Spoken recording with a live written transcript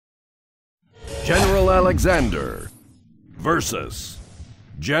General Alexander versus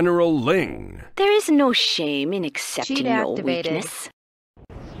General Leang. There is no shame in accepting Cheat your activated. weakness.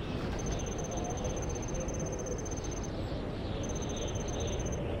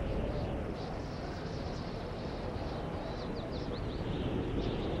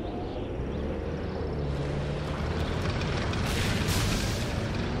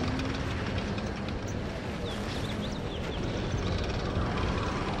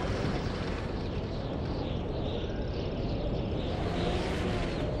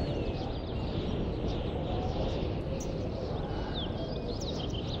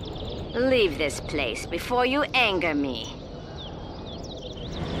 Leave this place before you anger me.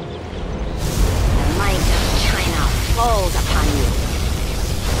 The might of China falls upon you.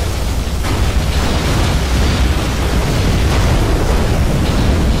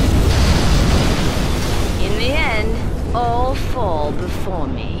 In the end, all fall before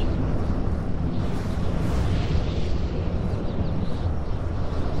me.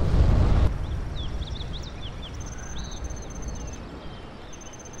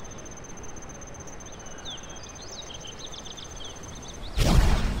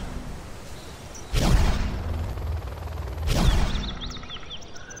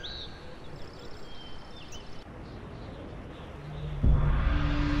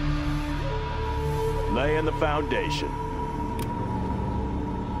 Laying the foundation.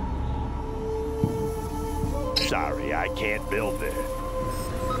 Sorry, I can't build there.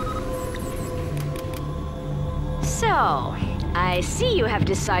 So, I see you have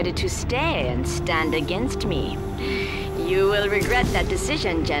decided to stay and stand against me. You will regret that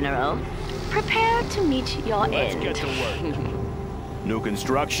decision, General. Prepare to meet your Let's end. get to work. New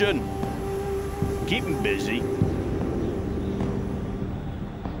construction. Keep 'em busy.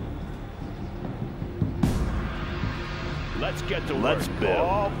 Let's get to work. Let's build.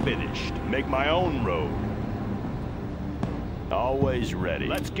 All finished. Make my own road. Always ready.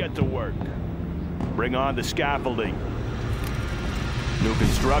 Let's get to work. Bring on the scaffolding. New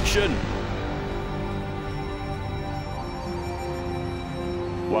construction.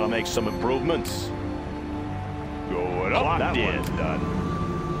 Want to make some improvements? Going up. That one's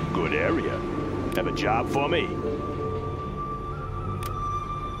done. Good area. Have a job for me?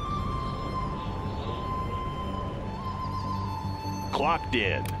 Clocked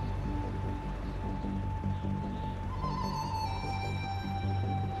in.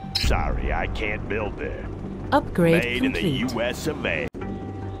 Sorry, I can't build there. Upgrade Made complete. in the US of A.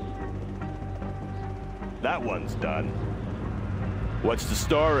 That one's done. What's the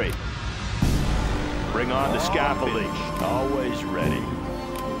story? Bring on the scaffolding. Always ready.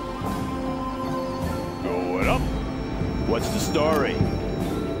 Going up. What's the story?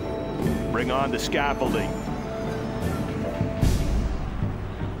 Bring on the scaffolding.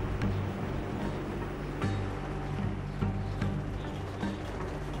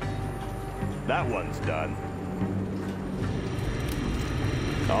 That one's done.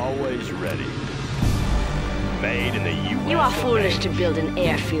 Always ready. Made in the US. You are foolish to build an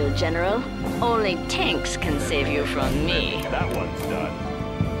airfield, General. Only tanks can save you from me. That one's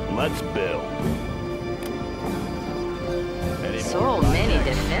done. Let's build. Any So more many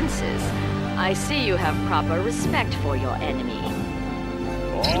projects? defenses. I see you have proper respect for your enemy.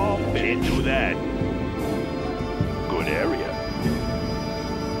 Oh, can't do that. Good area.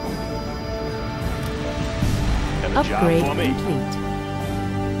 Have a job Upgrade for me? complete.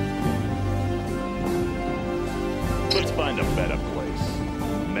 Let's find a better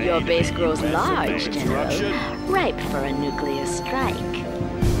place. Made Your in base the grows US of large, construction. General. Ripe for a nuclear strike.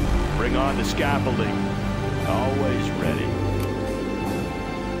 Bring on the scaffolding. Always ready.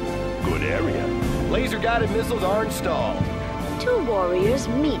 Good area. Laser-guided missiles are installed. Two warriors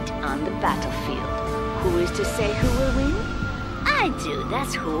meet on the battlefield. Who is to say who will win? I do,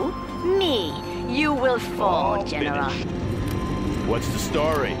 that's who. Me. You will fall, All General. finished. What's the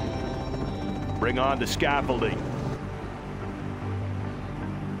story? Bring on the scaffolding.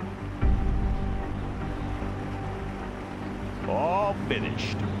 All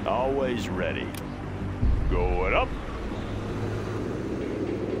finished. Always ready. Going up.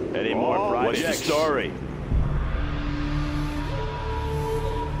 Any more projects? What's the story?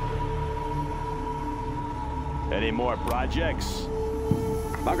 Any more projects?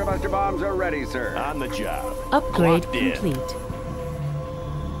 Bunker buster bombs are ready, sir. On the job. Upgrade Clocked in. complete.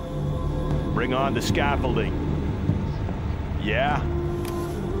 Bring on the scaffolding. Yeah.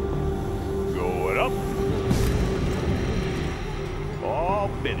 Going up. All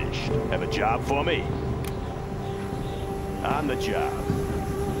finished. Have a job for me? On the job.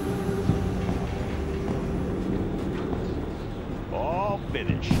 All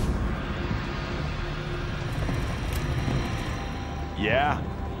finished. Yeah.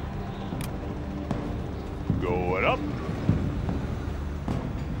 Going up.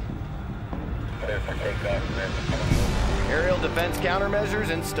 Aerial defense countermeasures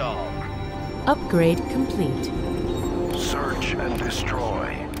installed. Upgrade complete. Search and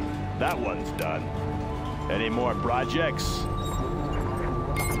destroy. That one's done. Any more projects?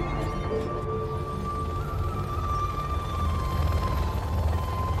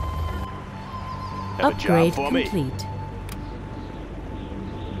 Have Upgrade a job for me? complete.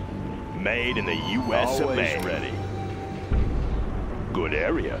 Made in the U.S. of A. Always ready. Good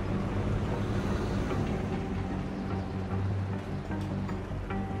area.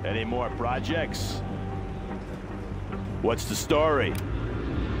 Any more projects? What's the story?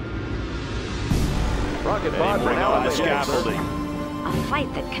 Rocket pod for Bring on the Halifax, sir. scaffolding. A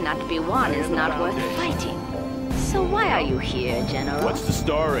fight that cannot be won is not worth fighting. So why are you here, General? What's the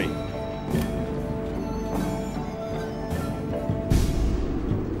story?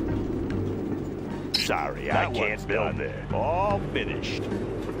 Sorry, I can't build there. All finished.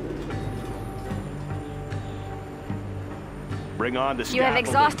 Bring on the You have scaffolding.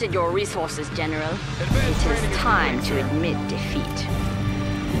 exhausted your resources, General. Advanced It training is is time complete, to sir. admit defeat.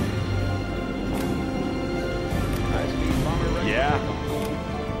 High-speed bomber ready. Yeah.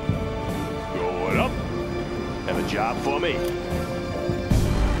 Going up. Have a job for me?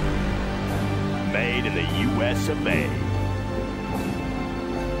 Made in the U.S. of A.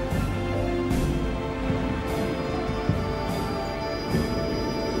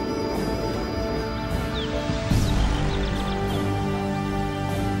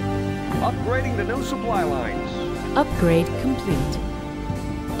 Upgrading the new supply lines. Upgrade complete.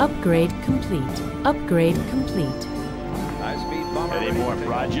 Upgrade complete. Upgrade complete. High-speed bomber Any ready more to take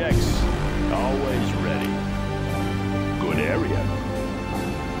projects? Always ready. Good area.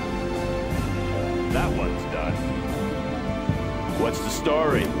 That one's done. What's the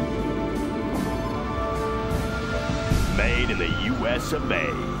story? Made in the U.S. of A.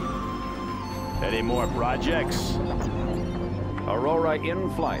 Any more projects? off. Aurora in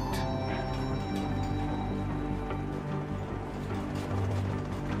flight.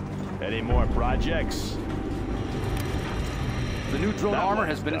 Any more projects? The new drone That armor one's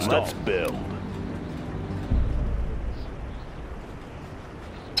has been done. installed. Let's build.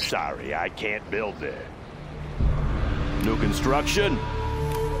 Sorry, I can't build there. New construction.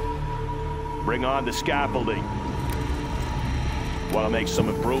 Bring on the scaffolding. Want to make some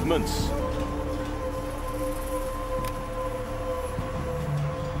improvements?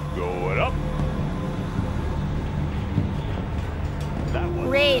 Going up. That one.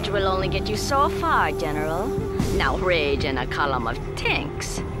 Rage will only get you so far, General. Now rage and a column of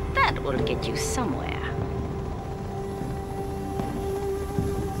tanks. That will get you somewhere.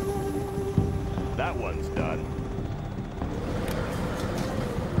 That one's done.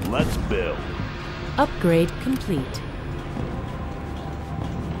 Let's build. Upgrade complete.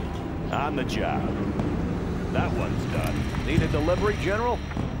 On the job. That one's done. Need a delivery, General?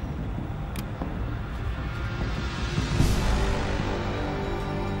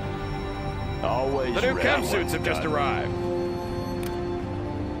 Always The new ready. chem suits have just Done. arrived.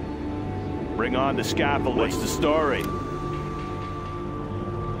 Bring on the scaffolding. What's the story?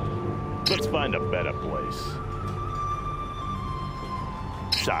 Let's find a better place.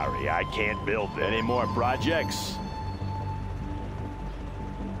 Sorry, I can't build there. Any more projects?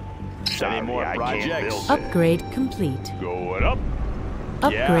 Sorry, any more projects? Can't build there. Upgrade complete. Going up.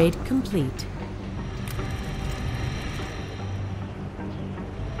 Upgrade complete.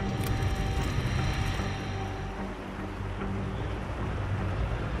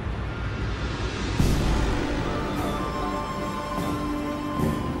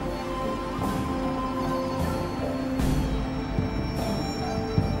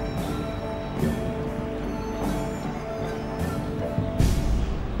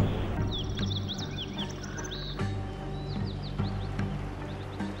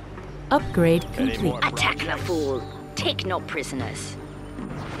 Upgrade Any complete. more Attack the projects? fool. Take no prisoners.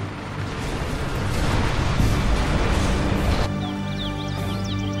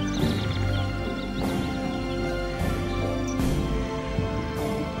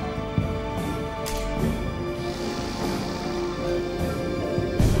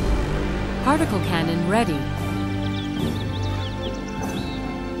 Particle cannon ready.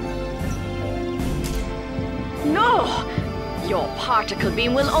 No! Your particle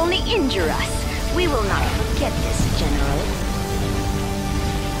beam will only injure us. We will not forget this, General.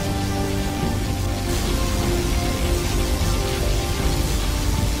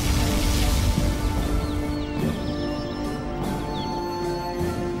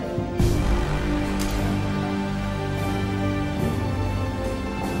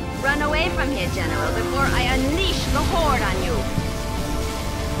 away from here, General, before I unleash the Horde on you.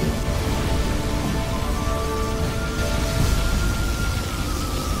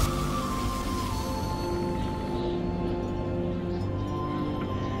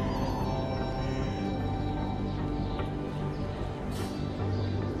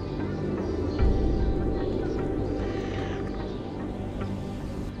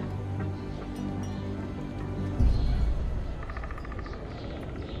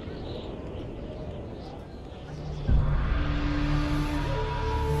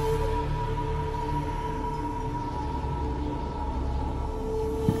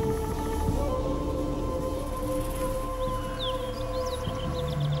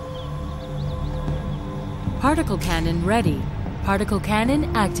 Particle cannon ready. Particle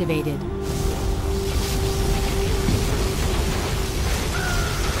cannon activated.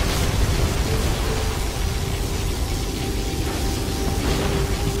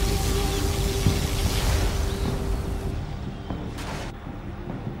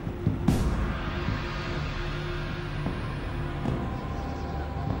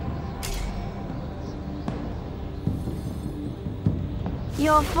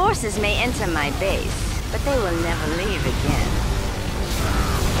 Your forces may enter my base, but they will never leave again.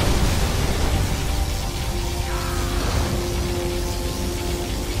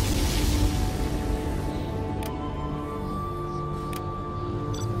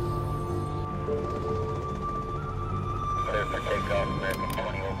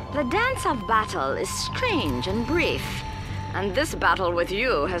 The dance of battle is strange and brief, and this battle with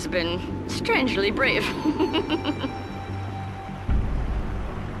you has been strangely brief.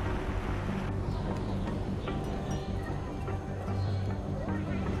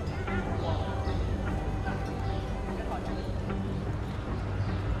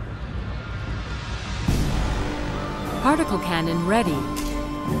 Particle cannon ready.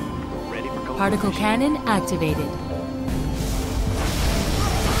 Particle cannon activated.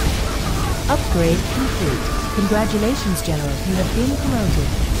 Upgrade complete. Congratulations, General. You have been promoted.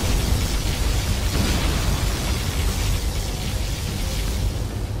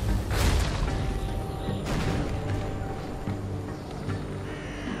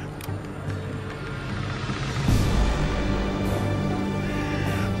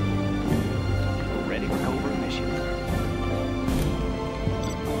 Ready for covert mission.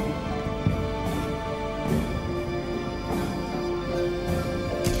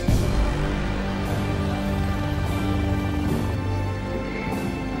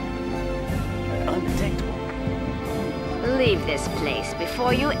 Undetectable. Leave this place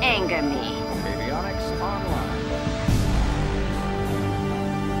before you anger me. Avionics online.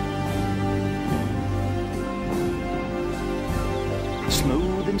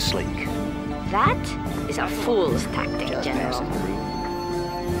 Smooth and sleek. That is a fool's tactic, Just General. passing through.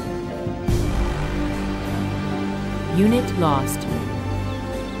 Unit lost.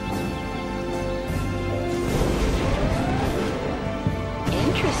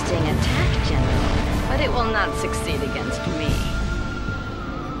 Interesting attack, General, but it will not succeed against me.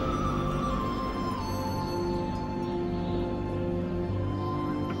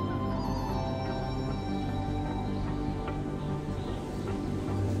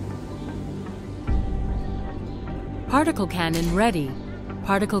 Particle cannon ready.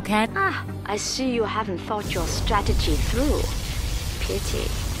 Particle cannon. Ah, I see you haven't thought your strategy through. Pity.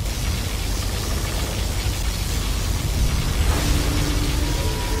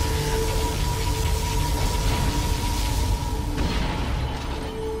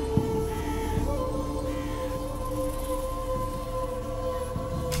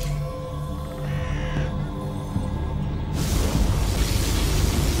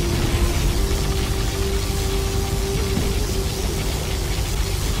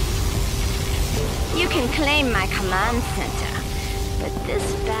 You can claim my command center, but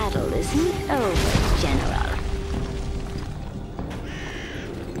this battle isn't over, General.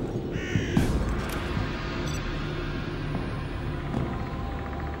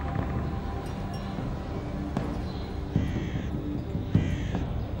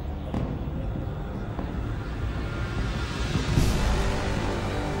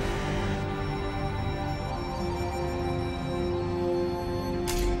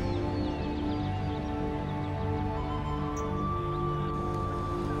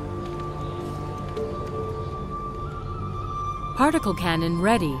 Particle cannon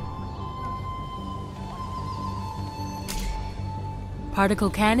ready.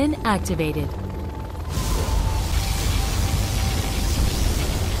 Particle cannon activated.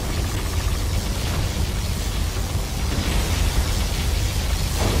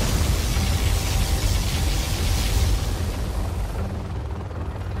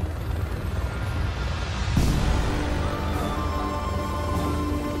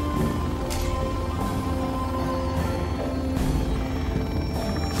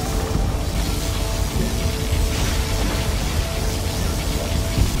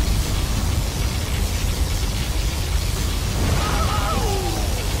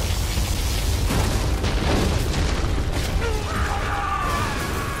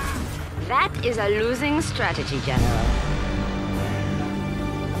 That is a losing strategy, General.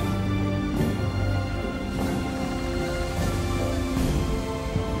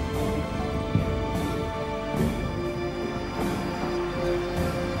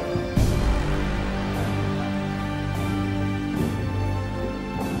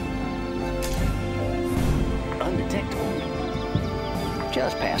 Undetectable.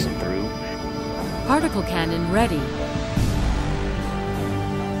 Just passing through. Particle cannon ready.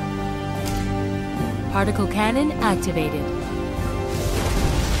 Particle cannon activated.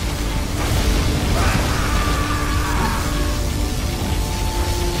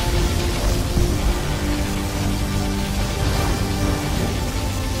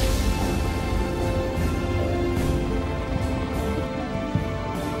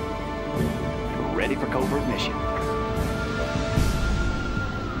 Ready for covert mission.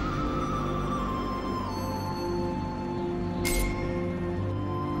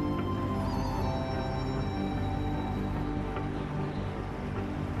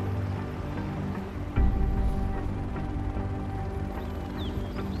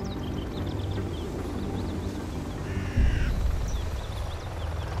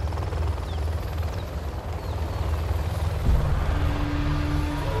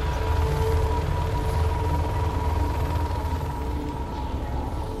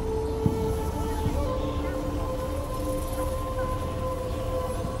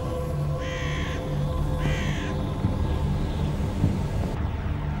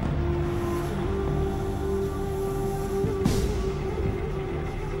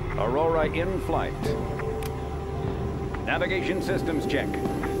 Aurora in flight. Navigation systems check.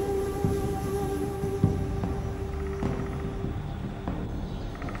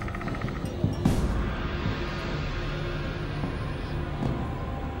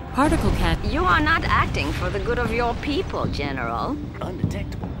 Particle cannon. You are not acting for the good of your people, General.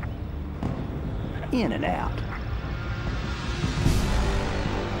 Undetectable. In and out.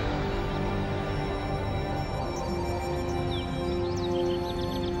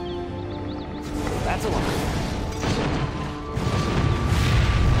 That's a lot.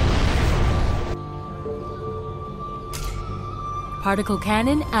 Particle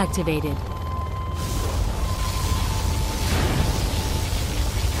cannon activated.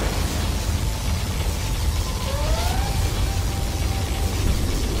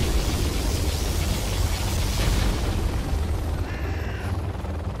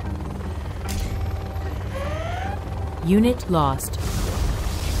 Unit lost.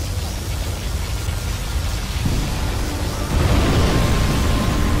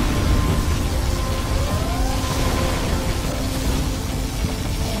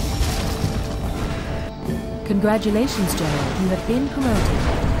 Congratulations, General. You have been promoted.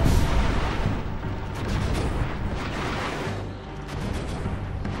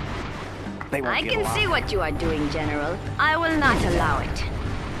 They won't I get can along. see what you are doing, General. I will not allow it.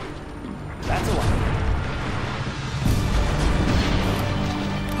 That's a lot.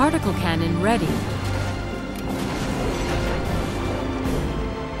 Particle cannon ready.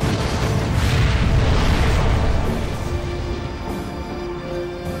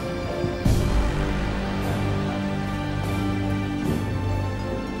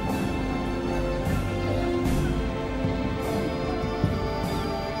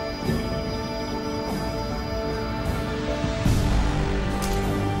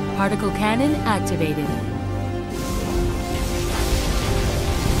 Particle cannon activated.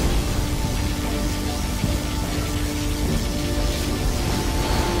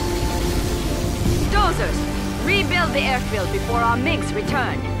 Dozers, rebuild the airfield before our MiGs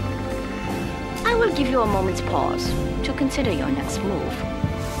return. I will give you a moment's pause to consider your next move.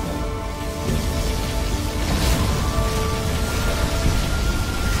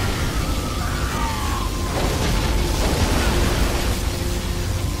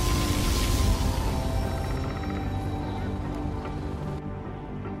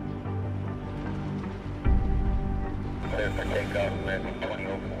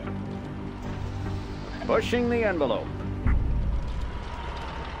 Pushing the envelope.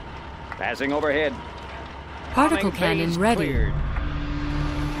 Passing overhead. Particle Bombing cannon phase ready. cleared.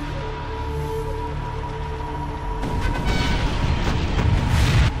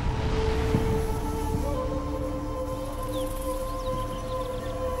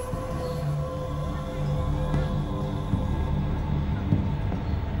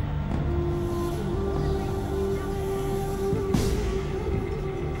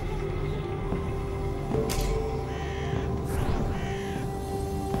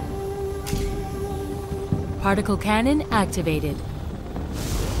 Particle cannon activated.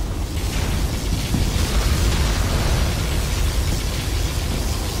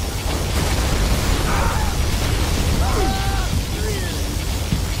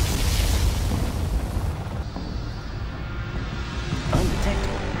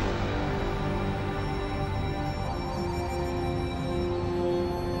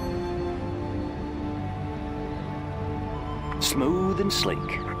 Smooth and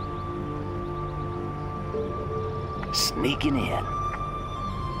sleek. Sneaking in.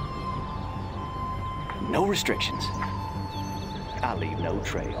 No restrictions. I leave no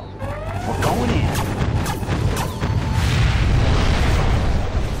trail. We're going in.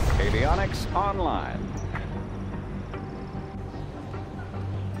 Avionics online.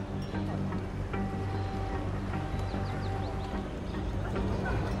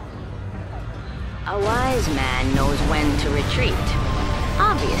 A wise man knows when to retreat.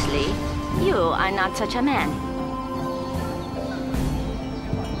 Obviously, you are not such a man.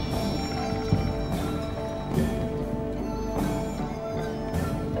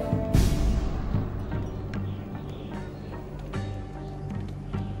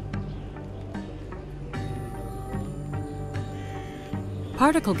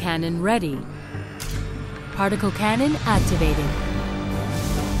 Particle cannon ready. Particle cannon activated.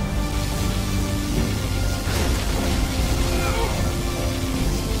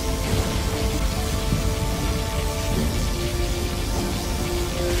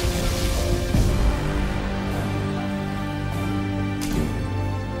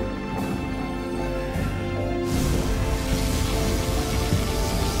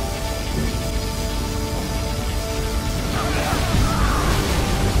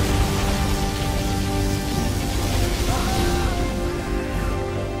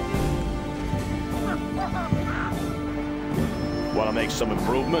 Want to make some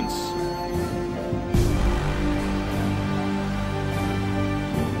improvements?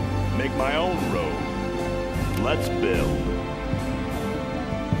 Make my own road. Let's build.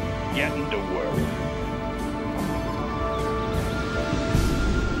 Getting to work.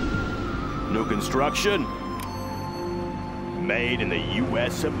 New construction. Made in the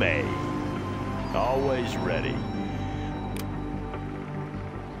US of A. Always ready.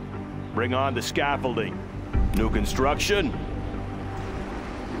 Bring on the scaffolding. New construction.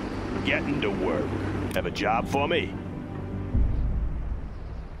 Getting to work. Have a job for me?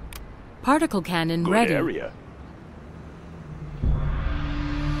 Particle cannon Good ready. area.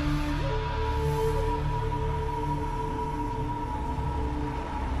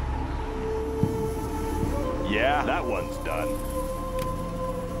 Yeah, that one's done.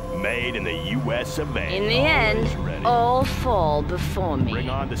 Made in the US of A. In the Always end, ready. all fall before me. Bring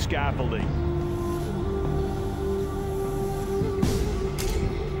on the scaffolding.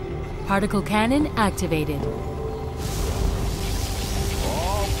 Particle cannon activated.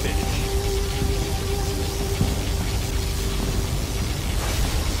 All finished.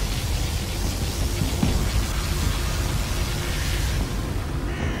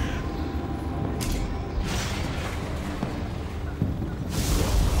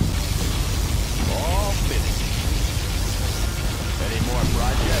 All finished. Any more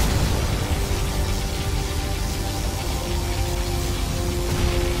projects?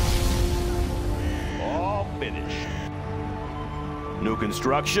 All finished. New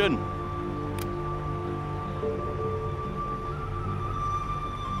construction.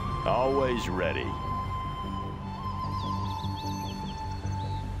 Always ready.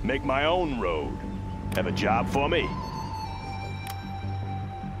 Make my own road. Have a job for me?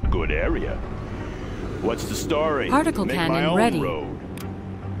 Good area. What's the story? Particle Make cannon my own ready. road.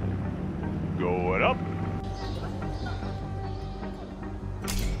 Going up.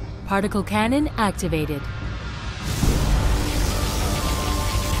 Particle cannon activated.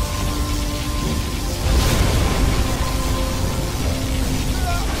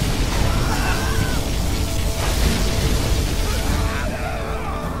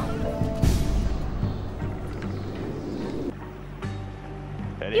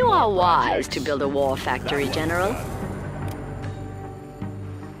 Any You more are wise projects? to build a war factory, General.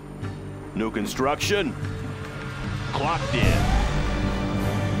 New construction. Clocked in.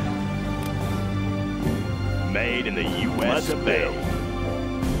 Made in the US of A.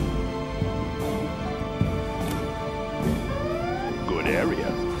 Good area.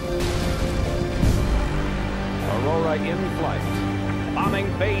 Aurora in flight. Bombing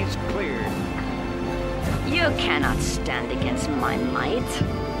phase cleared. You cannot stand against my might.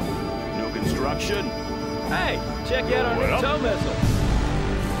 New construction. Hey, check out our What new up? tow missile.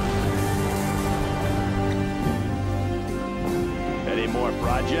 Any more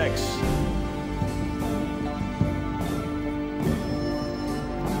projects?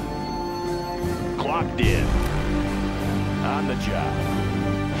 Clocked in. On the job.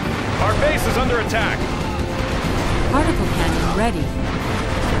 Our base is under attack. Particle cannon ready.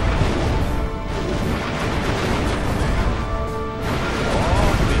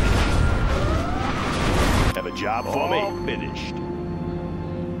 All finished. Have a job for me? Finished.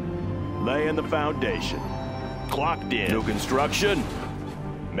 Laying the foundation. clocked in. New construction.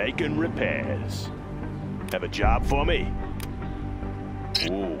 Making repairs. Have a job for me?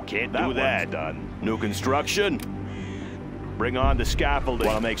 Ooh, can't do that. Done. New construction. Bring on the scaffolding.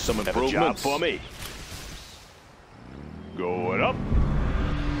 Want to make some improvements? Have a job for me? Going up.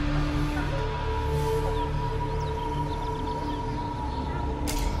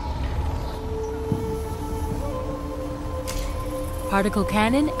 Particle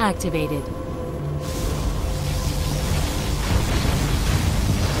cannon activated.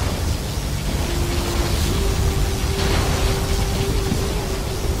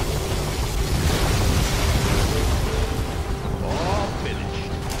 All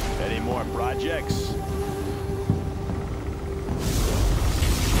finished. Any more projects?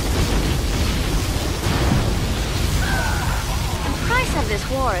 The price of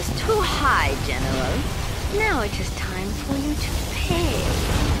this war is too high, General. Now it is time for you to pay.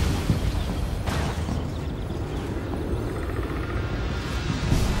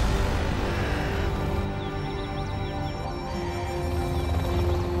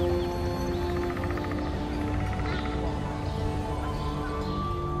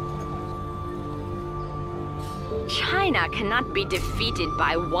 China cannot be defeated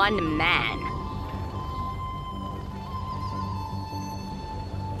by one man.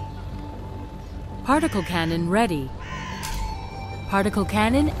 Particle cannon ready. Particle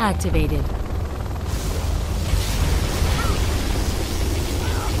cannon activated.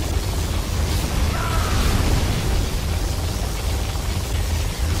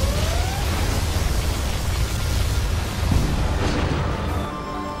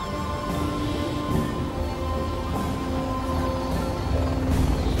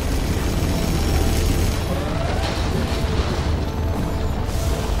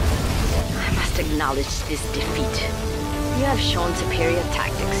 Acknowledge this defeat. You have shown superior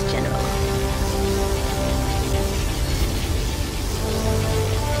tactics, General.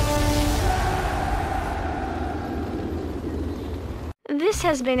 This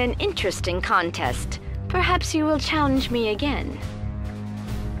has been an interesting contest. Perhaps you will challenge me again.